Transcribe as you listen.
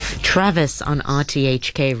Travis on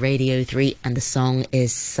RTHK Radio 3, and the song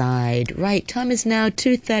is Side. Right, time is now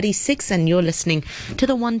 2:36 and you're listening to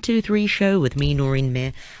the 123 show with me, Noreen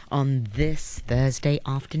Mir, on this Thursday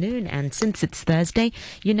afternoon. And since it's Thursday,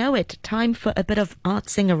 you know it, time for a bit of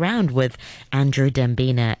artsing around with Andrew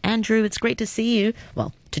Dembina. Andrew, it's great to see you,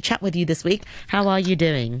 well, to chat with you this week. How are you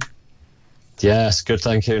doing? Yes, good,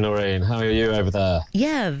 thank you, Noreen. How are you over there?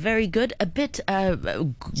 Yeah, very good. A bit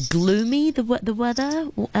gloomy, the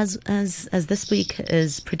weather, as this week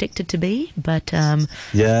is predicted to be, but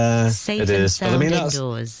yeah, safe it and is. sound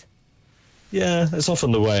indoors. Yeah, it's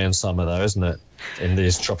often the way in summer, though, isn't it? In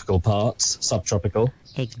these tropical parts, subtropical.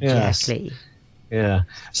 Exactly. Yes. Yeah.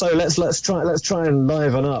 So let's try and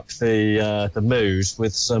liven up the mood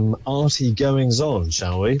with some arty goings on,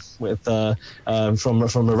 shall we? With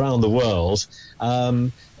from around the world.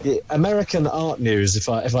 The American art news, if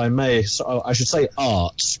I may, so I should say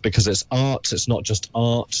art, because it's art. It's not just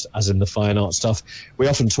art, as in the fine art stuff. We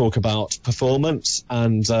often talk about performance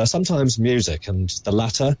and sometimes music, and the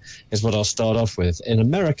latter is what I'll start off with. In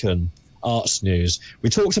American arts news,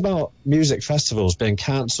 we talked about music festivals being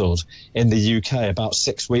cancelled in the UK about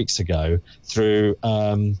 6 weeks ago through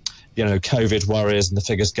COVID worries and the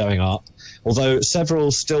figures going up, although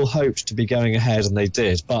several still hoped to be going ahead, and they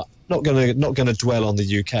did, but not going to dwell on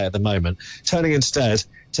the UK at the moment, turning instead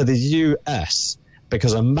to the US,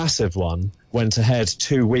 because a massive one went ahead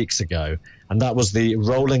 2 weeks ago, and that was the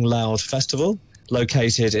Rolling Loud Festival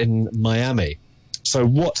located in Miami. So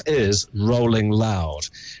what is Rolling Loud?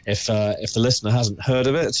 If the listener hasn't heard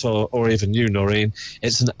of it, or even you, Noreen,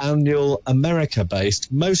 it's an annual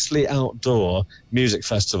America-based, mostly outdoor music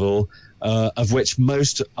festival, of which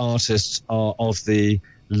most artists are of the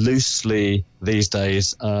loosely these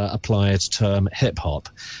days applied term hip-hop.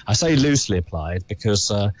 I say loosely applied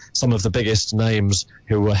because some of the biggest names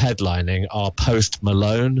who were headlining are Post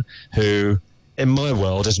Malone, who in my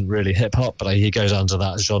world isn't really hip-hop, but he goes under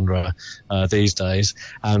that genre these days,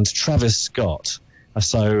 and Travis Scott.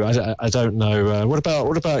 So I don't know. What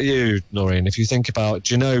about you, Noreen? If you think about,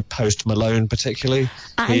 do you know Post Malone particularly?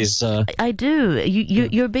 I do.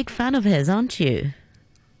 You're a big fan of his, aren't you?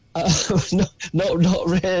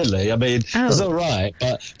 Not really. I mean, it's all right,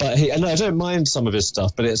 but I don't mind some of his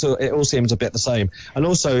stuff, but it all seems a bit the same. And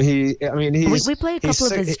also, we play a couple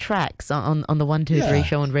of his tracks on the 123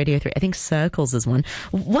 show on Radio 3. I think Circles is one.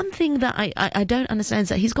 One thing that I don't understand is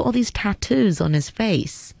that he's got all these tattoos on his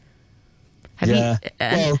face.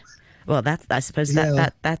 Well, I suppose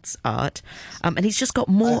that's art, and he's just got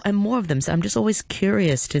more and more of them. So I'm just always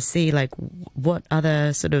curious to see like what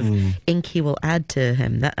other sort of ink he will add to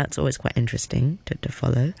him. That's always quite interesting to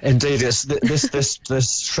follow. Indeed, it's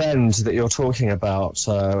this trend that you're talking about,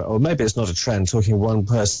 or maybe it's not a trend. Talking one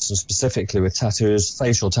person specifically with tattoos,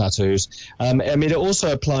 facial tattoos. It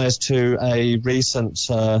also applies to a recent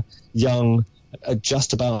young,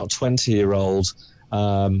 just about 20-year-old.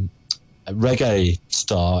 Reggae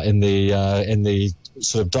star in the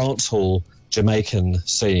sort of dancehall Jamaican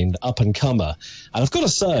scene, up and comer. And I've got to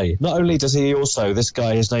say, not only does he also, this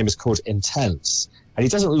guy, his name is called Intense, and he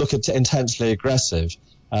doesn't look intensely aggressive,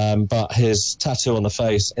 but his tattoo on the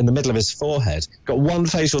face, in the middle of his forehead, got one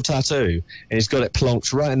facial tattoo, and he's got it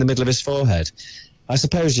plonked right in the middle of his forehead. I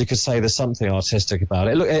suppose you could say there's something artistic about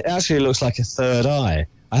it. It actually looks like a third eye.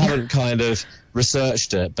 I haven't kind of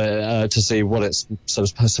researched it, but to see what it's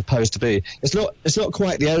supposed to be. It's not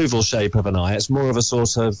quite the oval shape of an eye. It's more of a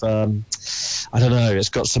sort of I don't know. It's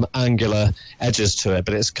got some angular edges to it,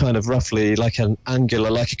 but it's kind of roughly like a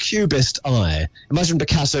cubist eye. Imagine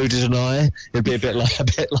Picasso did an eye; it'd be a bit like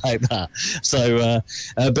that. So,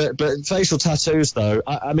 but facial tattoos, though.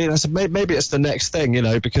 I mean, I said maybe it's the next thing,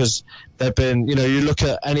 because there've been, you look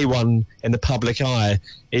at anyone in the public eye,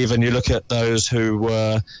 even you look at those who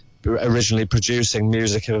were originally producing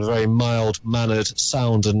music of a very mild-mannered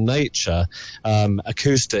sound and nature,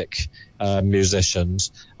 acoustic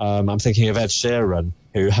musicians. I'm thinking of Ed Sheeran,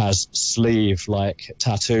 who has sleeve-like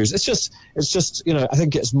tattoos. It's just, I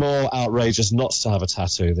think it's more outrageous not to have a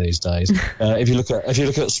tattoo these days. If you look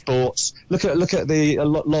at sports, look at a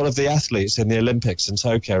lot of the athletes in the Olympics in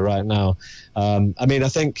Tokyo right now. I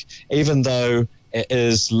think even though it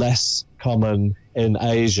is less common in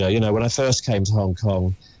Asia, when I first came to Hong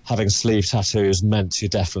Kong, having sleeve tattoos meant you're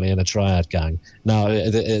definitely in a triad gang. Now,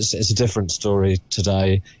 it's a different story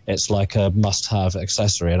today. It's like a must-have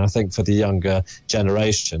accessory. And I think for the younger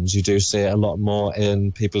generations, you do see it a lot more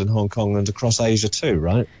in people in Hong Kong and across Asia too,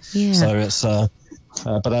 right? Yeah. So it's...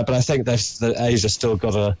 but I think that Asia's still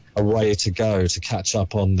got a way to go to catch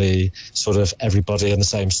up on the sort of everybody in the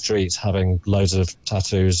same streets having loads of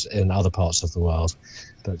tattoos in other parts of the world.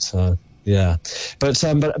 But Yeah, but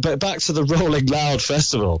back to the Rolling Loud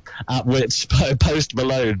festival, at which Post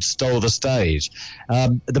Malone stole the stage.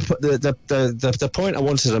 The point I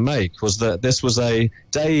wanted to make was that this was a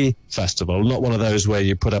day festival, not one of those where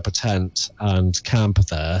you put up a tent and camp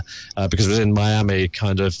there, because it was in Miami,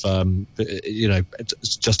 kind of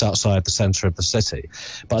just outside the centre of the city.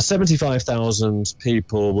 But 75,000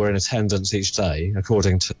 people were in attendance each day,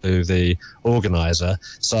 according to the organizer.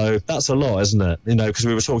 So that's a lot, isn't it? Because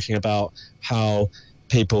we were talking about how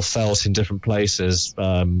people felt in different places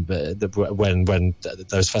when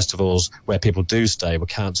those festivals where people do stay were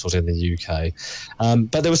cancelled in the UK.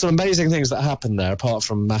 But there were some amazing things that happened there, apart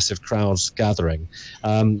from massive crowds gathering.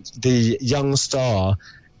 The young star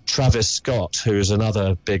Travis Scott, who's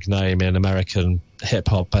another big name in American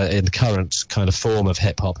hip-hop, in the current kind of form of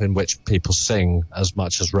hip-hop in which people sing as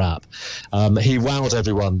much as rap. He wowed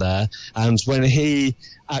everyone there, and when he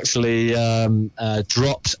actually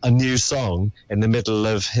dropped a new song in the middle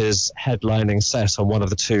of his headlining set on one of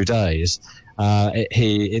the 2 days,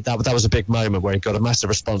 that was a big moment where he got a massive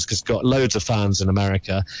response, because he's got loads of fans in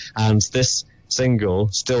America, and this single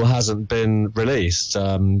still hasn't been released,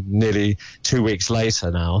 nearly 2 weeks later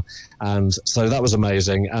now, and so that was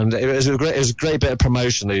amazing. And it was a great bit of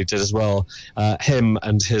promotion that he did as well. Him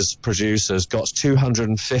and his producers got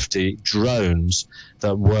 250 drones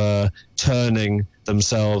that were turning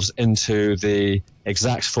themselves into the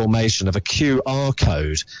exact formation of a QR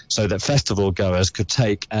code, so that festival goers could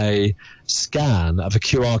take a scan of a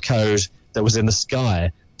QR code that was in the sky.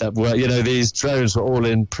 That were, these drones were all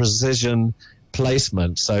in precision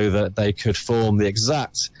placement, so that they could form the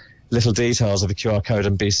exact little details of the QR code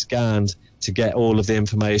and be scanned to get all of the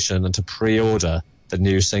information and to pre-order the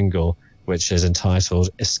new single, which is entitled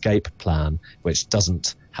Escape Plan, which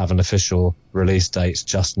doesn't have an official release date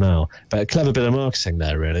just now. But a clever bit of marketing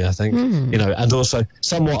there, really, I think. And also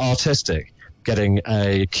somewhat artistic, getting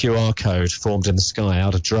a QR code formed in the sky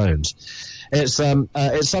out of drones. It's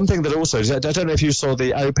something that also, I don't know if you saw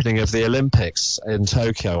the opening of the Olympics in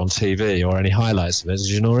Tokyo on TV or any highlights of it. Did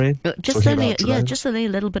you, Noreen? Just only a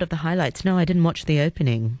little bit of the highlights. No, I didn't watch the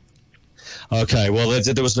opening. Okay, well,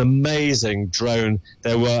 there was an amazing drone.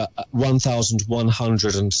 There were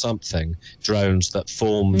 1,100 and something drones that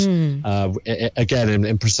formed, again,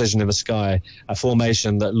 in precision in the sky, a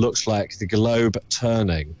formation that looked like the globe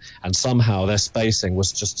turning. And somehow their spacing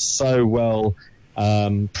was just so well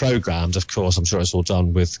programmed, of course, I'm sure it's all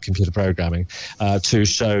done with computer programming, to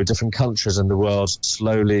show different countries in the world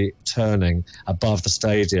slowly turning above the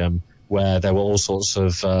stadium, where there were all sorts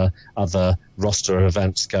of other roster of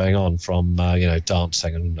events going on, from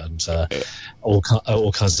dancing and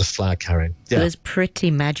all kinds of flag carrying. Yeah. It was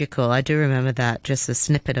pretty magical. I do remember that, just a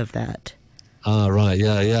snippet of that. Ah, right,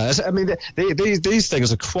 yeah. I mean, these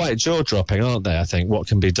things are quite jaw-dropping, aren't they? I think what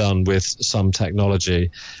can be done with some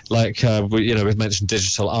technology, like we've mentioned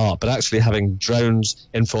digital art, but actually having drones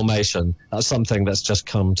in formation, that's something that's just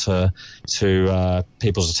come to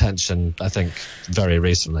people's attention, I think, very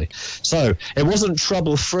recently. So it wasn't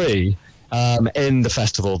trouble-free in the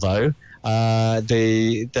festival, though. A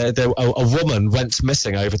woman went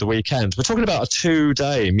missing over the weekend. We're talking about a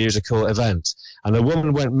 2-day musical event, and a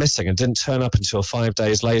woman went missing and didn't turn up until 5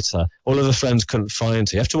 days later. All of her friends couldn't find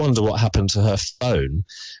her. You have to wonder what happened to her phone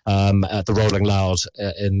at the Rolling Loud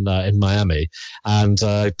in Miami. And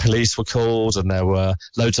police were called, and there were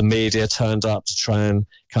loads of media turned up to try and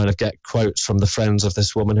kind of get quotes from the friends of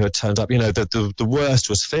this woman who had turned up. The worst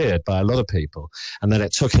was feared by a lot of people. And then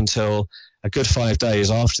it took until a good 5 days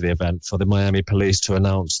after the event for the Miami police to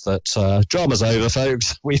announce that drama's over,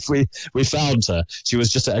 folks. We found her. She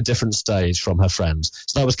was just at a different stage from her friends.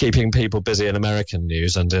 So that was keeping people busy in American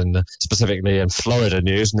news, and specifically in Florida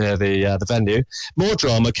news near the venue. More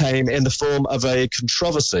drama came in the form of a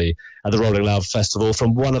controversy at the Rolling Loud Festival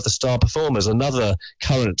from one of the star performers, another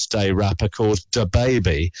current day rapper called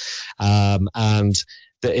DaBaby, and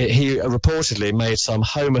he reportedly made some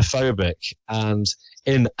homophobic and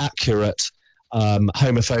inaccurate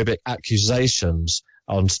homophobic accusations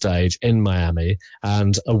on stage in Miami.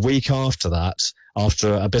 And a week after that,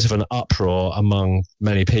 after a bit of an uproar among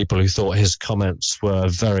many people who thought his comments were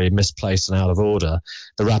very misplaced and out of order,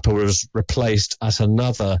 the rapper was replaced at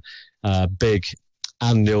another big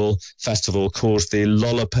annual festival called the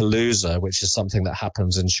Lollapalooza, which is something that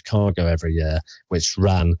happens in Chicago every year, which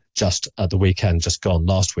ran just at the weekend, just gone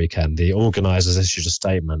last weekend. The organizers issued a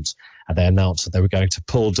statement, and they announced that they were going to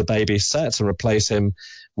pull DaBaby's set and replace him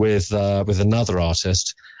with another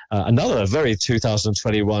artist. Another very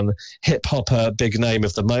 2021 hip-hopper, big name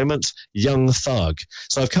of the moment, Young Thug.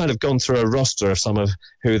 So I've kind of gone through a roster of some of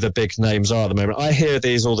who the big names are at the moment. I hear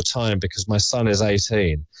these all the time because my son is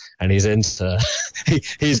 18 and he's into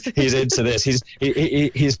he's into this.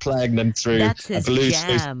 He's playing them through That's his a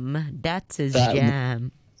Bluetooth. jam. That's his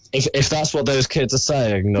jam. If that's what those kids are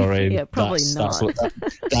saying, Noreen, yeah, probably not.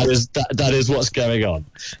 That is what's going on.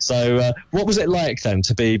 So, what was it like then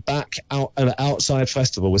to be back out at an outside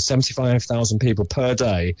festival with 75,000 people per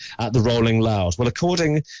day at the Rolling Loud? Well,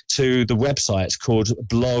 according to the website called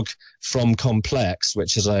Blog from Complex,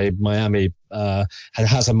 which is a Miami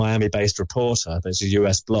has a Miami-based reporter, but it's a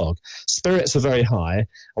US blog. Spirits are very high,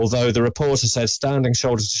 although the reporter said, standing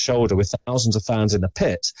shoulder to shoulder with thousands of fans in the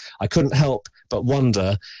pit, I couldn't help but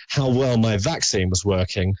wonder how well my vaccine was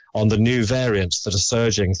working on the new variants that are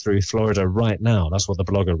surging through Florida right now. That's what the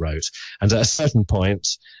blogger wrote. And at a certain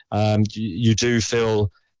point, you do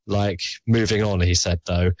feel like moving on, he said,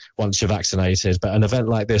 though, once you're vaccinated. But an event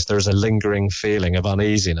like this, there is a lingering feeling of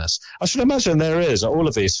uneasiness. I should imagine there is at all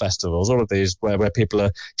of these festivals, all of these where people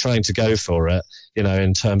are trying to go for it, you know,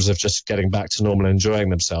 in terms of just getting back to normal and enjoying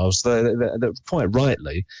themselves. Quite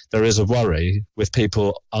rightly, there is a worry with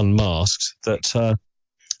people unmasked that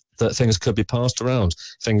things could be passed around.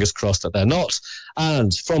 Fingers crossed that they're not.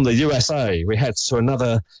 And from the USA, we head to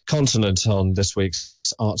another continent on this week's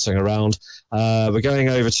Artsing Around. We're going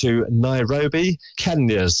over to Nairobi,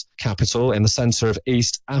 Kenya's capital, in the centre of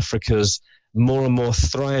East Africa's more and more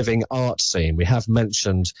thriving art scene. We have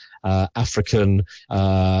mentioned African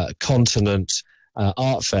continent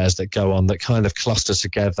art fairs that go on that kind of cluster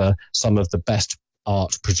together some of the best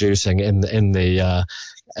art producing in the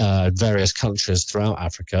various countries throughout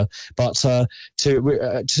Africa, but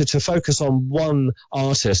to focus on one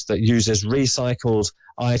artist that uses recycled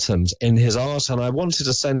items in his art. And I wanted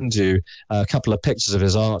to send you a couple of pictures of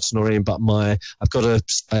his art, Noreen, but I've got to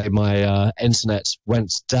say my internet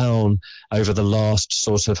went down over the last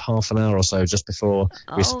sort of half an hour or so just before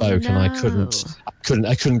we spoke, and I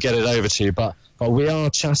couldn't get it over to you, but we are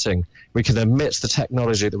chatting. We can admit the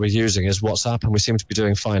technology that we're using is WhatsApp, and we seem to be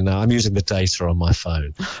doing fine now. I'm using the data on my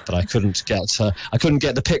phone, but I couldn't get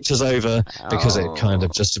the pictures over because it kind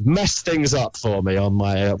of just messed things up for me on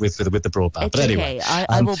my with the broadband. It's but anyway, okay.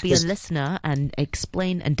 I will be a listener and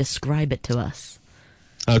explain and describe it to us.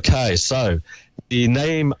 Okay, so the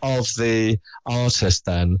name of the artist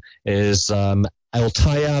then is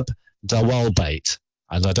El-Tayeb Dawalbait.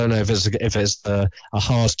 And I don't know if it's a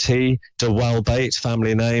hard T, Dawalbait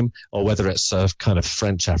family name, or whether it's a kind of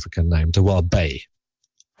French African name, Dawalbait.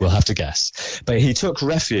 We'll have to guess. But he took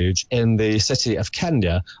refuge in the city of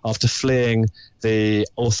Kenya after fleeing the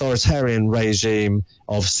authoritarian regime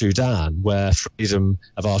of Sudan, where freedom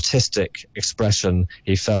of artistic expression,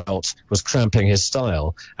 he felt, was cramping his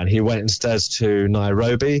style. And he went instead to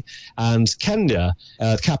Nairobi. And Kenya,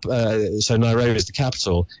 so Nairobi is the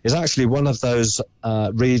capital, is actually one of those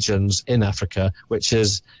regions in Africa which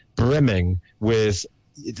is brimming with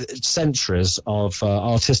centuries of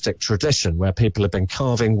artistic tradition, where people have been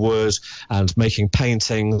carving wood and making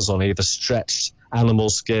paintings on either stretched animal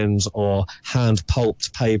skins or hand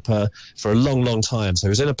pulped paper for a long, long time. So he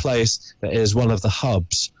was in a place that is one of the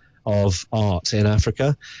hubs of art in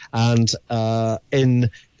Africa. And in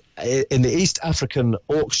the East African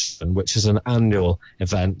Auction, which is an annual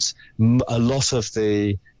event, a lot of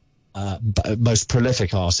the most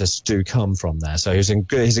prolific artists do come from there. So he's in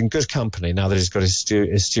good company now that he's got his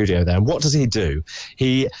studio there. And what does he do?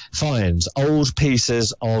 He finds old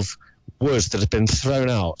pieces of wood that have been thrown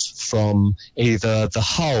out from either the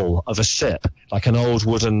hull of a ship, like an old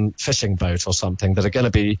wooden fishing boat or something, that are going to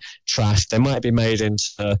be trashed. They might be made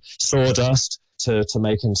into sawdust to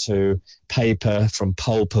make into paper from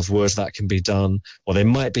pulp of wood. That can be done, or they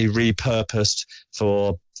might be repurposed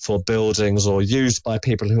for buildings or used by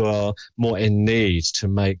people who are more in need to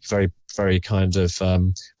make very, very kind of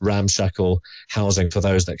ramshackle housing for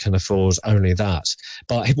those that can afford only that.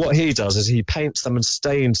 But what he does is he paints them and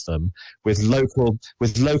stains them with local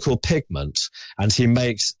pigment, and he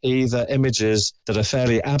makes either images that are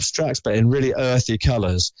fairly abstract but in really earthy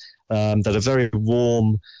colours that are very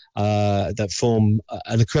warm, that form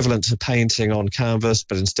an equivalent to painting on canvas,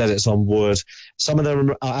 but instead it's on wood. Some of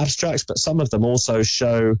them are abstracts, but some of them also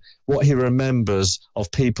show what he remembers of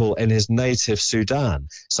people in his native Sudan.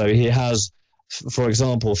 So he has for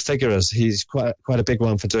example, figures. He's quite a big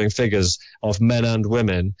one for doing figures of men and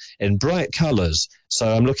women in bright colours.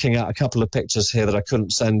 So I'm looking at a couple of pictures here that I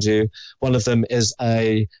couldn't send you. One of them is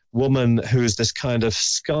a woman who's this kind of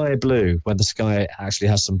sky blue, when the sky actually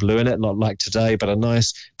has some blue in it, not like today, but a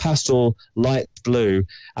nice pastel light blue.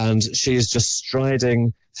 And she's just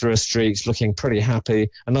striding through a street looking pretty happy.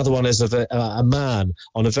 Another one is a man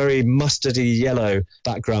on a very mustardy yellow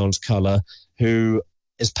background colour who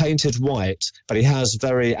is painted white, but he has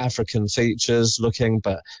very African features looking,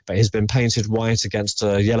 but he's been painted white against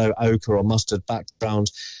a yellow ochre or mustard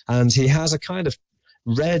background. And he has a kind of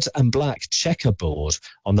red and black checkerboard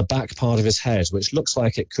on the back part of his head, which looks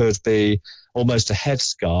like it could be almost a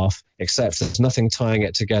headscarf, except there's nothing tying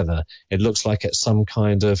it together. It looks like it's some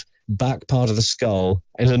kind of back part of the skull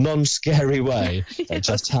in a non-scary way that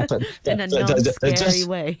just happened. In a non-scary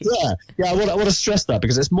way. Yeah. I want to stress that,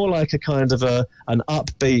 because it's more like a kind of an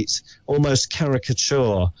upbeat, almost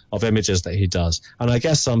caricature of images that he does. And I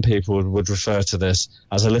guess some people would refer to this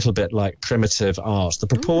as a little bit like primitive art. The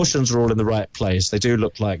proportions are all in the right place. They do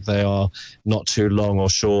look like they are not too long or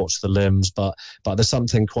short, the limbs, but there's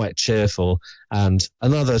something quite cheerful. And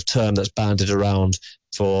another term that's bandied around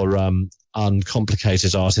for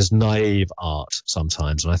uncomplicated art is naive art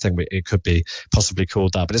sometimes, and I think it could be possibly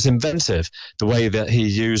called that. But it's inventive, the way that he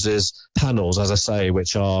uses panels, as I say,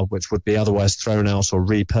 which would be otherwise thrown out or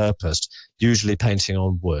repurposed, usually painting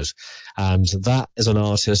on wood. And that is an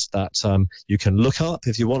artist that you can look up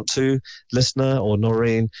if you want to, listener or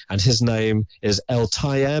Noreen, and his name is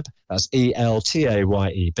Eltayeb. That's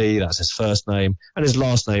Eltayeb. That's his first name, and his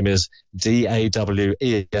last name is Dawelbait,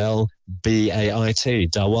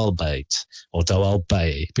 Dawelbait, or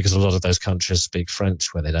Dawelbay, because a lot of those countries speak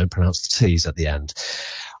French where they don't pronounce the T's at the end.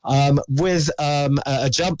 With a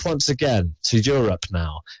jump once again to Europe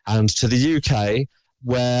now, and to the UK,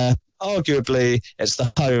 where arguably it's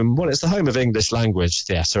the home of English language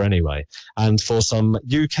theatre anyway. And for some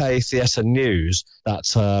UK theatre news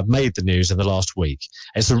that made the news in the last week,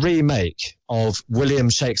 it's a remake of William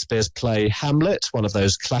Shakespeare's play Hamlet, one of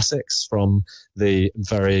those classics from the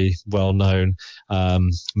very well-known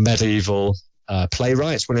medieval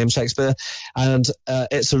playwright William Shakespeare. And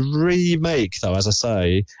it's a remake, though, as I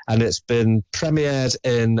say, and it's been premiered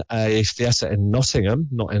in a theatre in Nottingham,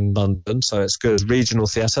 not in London, so it's good regional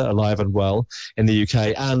theatre, alive and well in the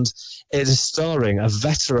UK. And it is starring a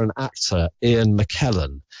veteran actor, Ian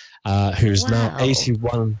McKellen, who's now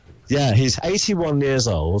 81. Yeah, he's 81 years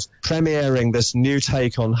old, premiering this new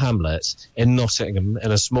take on Hamlet in Nottingham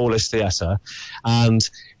in a smallish theatre. And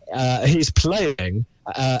he's playing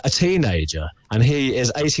a teenager, and he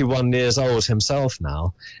is 81 years old himself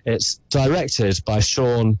now. It's directed by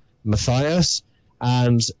Sean Matthias,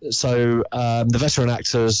 and so the veteran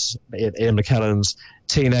actor's, Ian McKellen's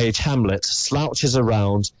teenage Hamlet, slouches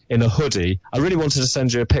around in a hoodie. I really wanted to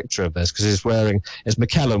send you a picture of this, because it's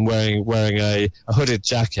McKellen wearing a hooded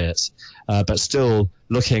jacket, but still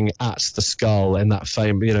looking at the skull in that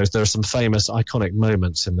there are some famous iconic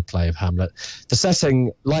moments in the play of Hamlet. The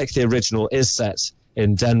setting, like the original, is set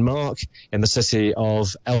in Denmark, in the city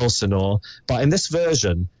of Elsinore, but in this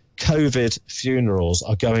version, COVID funerals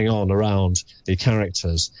are going on around the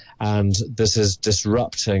characters, and this is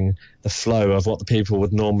disrupting the flow of what the people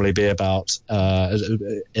would normally be about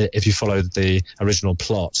if you followed the original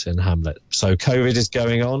plot in Hamlet. So COVID is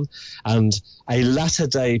going on, and a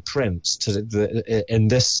latter-day prince in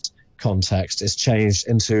this context is changed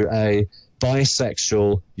into a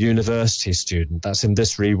bisexual university student. That's in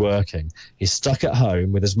this reworking. He's stuck at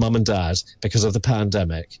home with his mum and dad because of the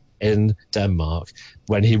pandemic in Denmark,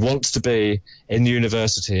 when he wants to be in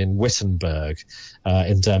university in Wittenberg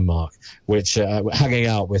in Denmark, which hanging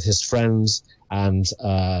out with his friends and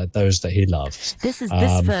those that he loves. This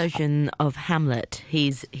version of Hamlet.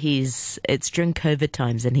 It's during COVID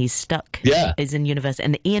times, and he's stuck. Yeah, he's in university,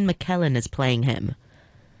 and Ian McKellen is playing him.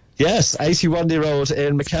 Yes, 81-year-old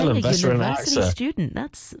Ian McKellen, veteran actor. University student. I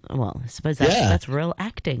suppose that's real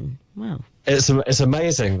acting. Wow. It's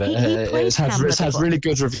amazing that it has really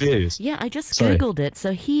good reviews. Yeah, I just Googled it.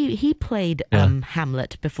 So he played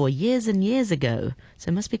Hamlet before, years and years ago. So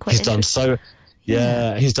it must be quite interesting.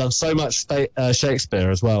 He's done so much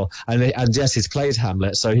Shakespeare as well. And yes, he's played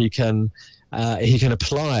Hamlet, so he can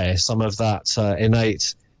apply some of that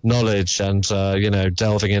innate knowledge and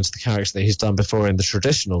delving into the character that he's done before in the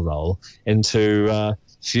traditional role into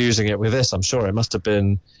fusing it with this. I'm sure it must have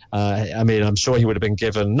been I mean, I'm sure he would have been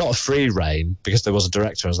given not a free rein because there was a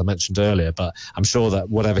director, as I mentioned earlier, but I'm sure that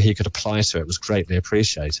whatever he could apply to it was greatly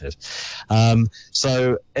appreciated.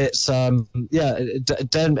 So it's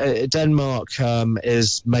Denmark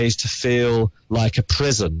is made to feel like a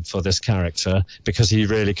prison for this character because he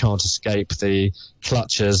really can't escape the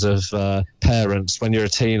clutches of parents when you're a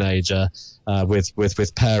teenager.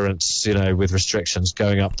 With parents, with restrictions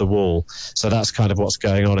going up the wall. So that's kind of what's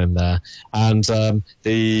going on in there. And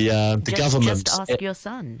the government. Just ask your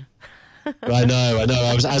son. I know.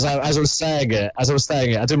 As I was saying it, I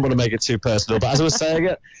didn't want to make it too personal, but as I was saying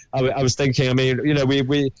it, I was thinking. I mean,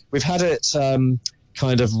 we've had it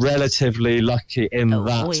kind of relatively lucky in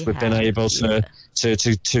that we've been able to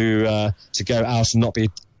go out and not be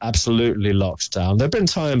absolutely locked down. There have been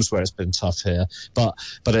times where it's been tough here, but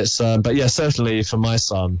certainly for my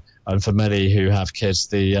son and for many who have kids,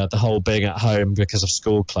 the whole being at home because of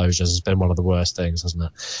school closures has been one of the worst things, hasn't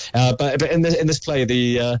it? But in this play,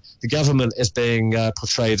 the government is being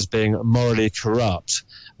portrayed as being morally corrupt,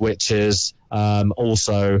 which is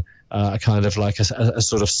also a kind of like a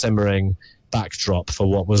sort of simmering backdrop for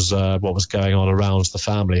what was going on around the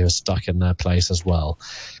family who are stuck in their place as well.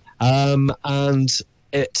 And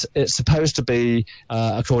it's supposed to be,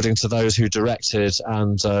 according to those who directed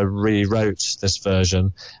and rewrote this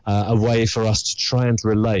version, a way for us to try and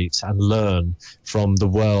relate and learn from the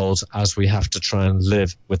world as we have to try and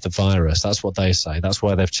live with the virus. That's what they say. That's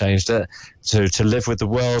why they've changed it to live with the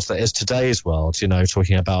world that is today's world,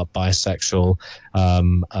 talking about bisexual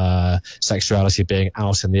sexuality being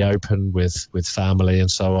out in the open with family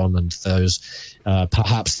and so on, and those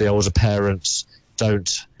perhaps the older parents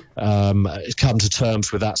don't come to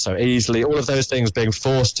terms with that so easily. All of those things being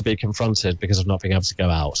forced to be confronted because of not being able to go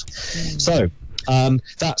out. So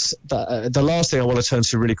that's the last thing I want to turn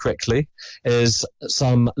to really quickly is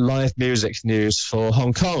some live music news for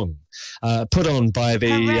Hong Kong, put on by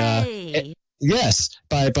the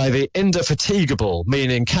by the Indefatigable,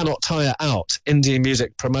 meaning cannot tire out, indie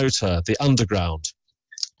music promoter, The Underground,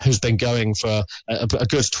 who's been going for a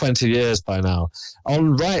good 20 years by now.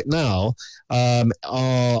 On right now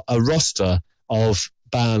are a roster of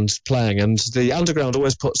bands playing, and the Underground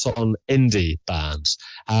always puts on indie bands.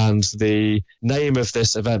 And the name of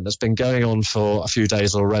this event that's been going on for a few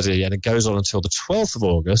days already, and it goes on until the 12th of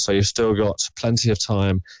August, so you've still got plenty of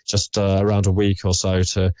time, just around a week or so,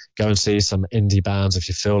 to go and see some indie bands if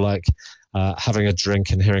you feel like having a drink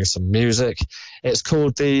and hearing some music. It's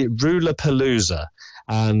called the Rulapalooza,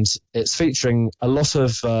 and it's featuring a lot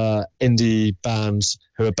of indie bands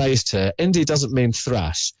who are based here. Indie doesn't mean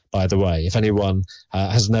thrash, by the way. If anyone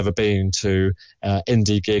has never been to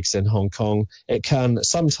indie gigs in Hong Kong, it can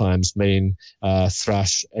sometimes mean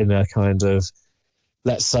thrash in a kind of,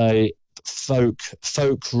 let's say,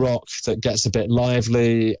 folk rock that gets a bit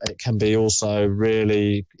lively. It can be also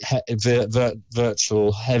really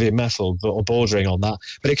virtual heavy metal or bordering on that,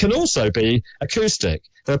 but it can also be acoustic.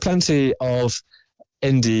 There are plenty of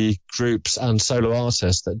indie groups and solo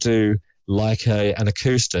artists that do like an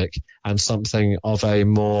acoustic and something of a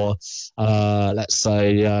more, let's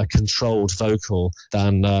say, controlled vocal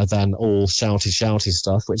than all shouty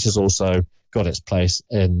stuff, which has also got its place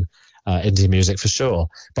in indie music for sure.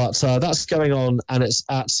 But that's going on, and it's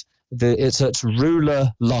at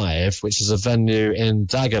Ruler Live, which is a venue in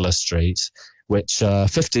Dagala Street, which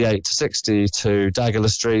 58 to 62 Dagala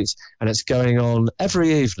Street, and it's going on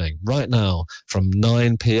every evening right now from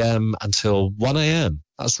 9 p.m. until 1 a.m.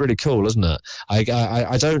 That's really cool, isn't it?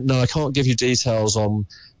 I don't know. I can't give you details on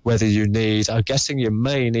whether you need. I'm guessing you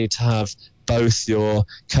may need to have both your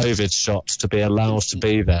COVID shots to be allowed to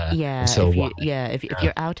be there. Until if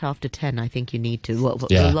you're out after 10, I think you need to.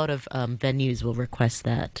 A lot of venues will request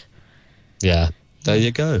that. Yeah, there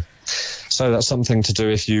you go. So that's something to do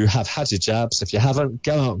if you have had your jabs. If you haven't,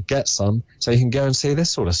 go out and get some so you can go and see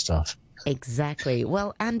this sort of stuff. Exactly.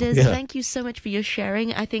 Well, Anders, thank you so much for your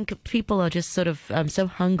sharing. I think people are just sort of so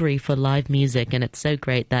hungry for live music, and it's so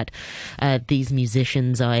great that these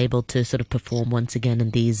musicians are able to sort of perform once again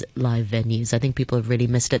in these live venues. I think people have really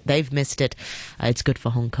missed it. They've missed it. It's good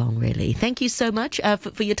for Hong Kong, really. Thank you so much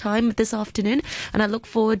for your time this afternoon, and I look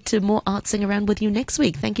forward to more Artsing Around with you next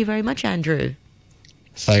week. Thank you very much, Andrew.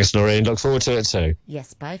 Thanks, Noreen. Look forward to it too.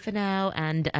 Yes, bye for now. And